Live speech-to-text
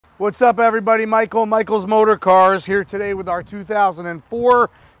What's up, everybody? Michael's Motor Cars here today with our 2004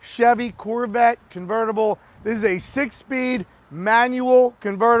 Chevy Corvette Convertible. This is a 6-speed manual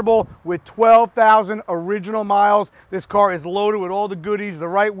convertible with 12,000 original miles. This car is loaded with all the goodies, the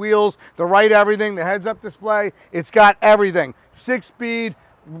right wheels, the right everything, the heads-up display. It's got everything. 6-speed,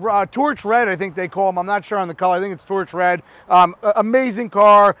 torch red, I think they call them. I'm not sure on the color. I think it's torch red. Amazing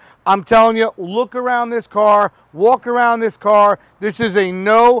car. I'm telling you, look around this car, walk around this car. This is a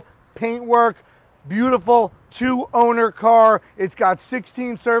no paintwork, beautiful 2-owner car. It's got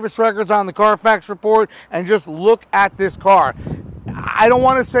 16 service records on the Carfax report, and just look at this car. I don't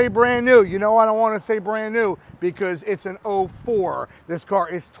want to say brand new. You know, I don't want to say brand new because it's an 04. This car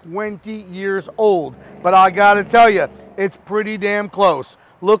is 20 years old, but I got to tell you, it's pretty damn close.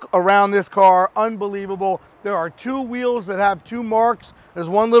 Look around this car, unbelievable. There are 2 wheels that have 2 marks. There's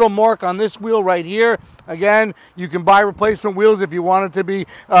one little mark on this wheel right here. Again, you can buy replacement wheels if you want it to be,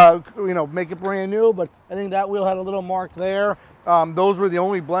 you know, make it brand new, but I think that wheel had a little mark there. Those were the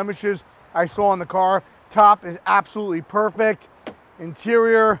only blemishes I saw on the car. Top is absolutely perfect.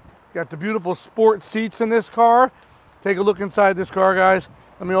 Interior, got the beautiful sport seats in this car. Take a look inside this car, guys.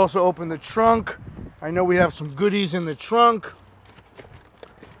 Let me also open the trunk. I know we have some goodies in the trunk.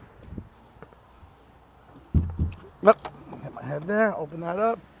 Get my head there, open that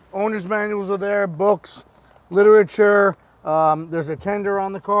up. Owner's manuals are there, books, literature. There's a tender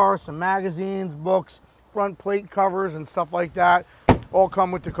on the car, some magazines, books, front plate covers and stuff like that. All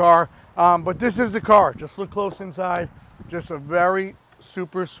come with the car. But this is the car. Just look close inside. Just a very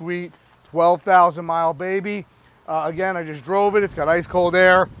super sweet 12,000 mile baby. Again, I just drove it. It's got ice cold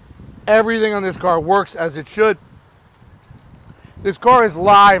air. Everything on this car works as it should. This car is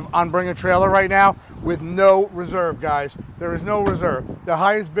live on Bring a Trailer right now with no reserve, guys. There is no reserve. The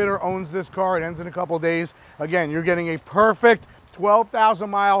highest bidder owns this car. It ends in a couple days. Again, you're getting a perfect 12,000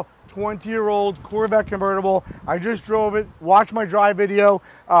 mile, 20-year-old Corvette convertible. I just drove it. Watch my drive video.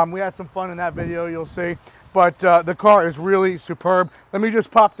 We had some fun in that video, you'll see. But the car is really superb. Let me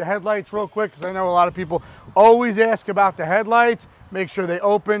just pop the headlights real quick because I know a lot of people always ask about the headlights. Make sure they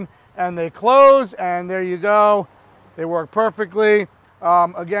open and they close, and there you go. They work perfectly.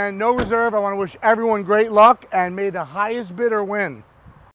 Again, no reserve. I want to wish everyone great luck, and may the highest bidder win.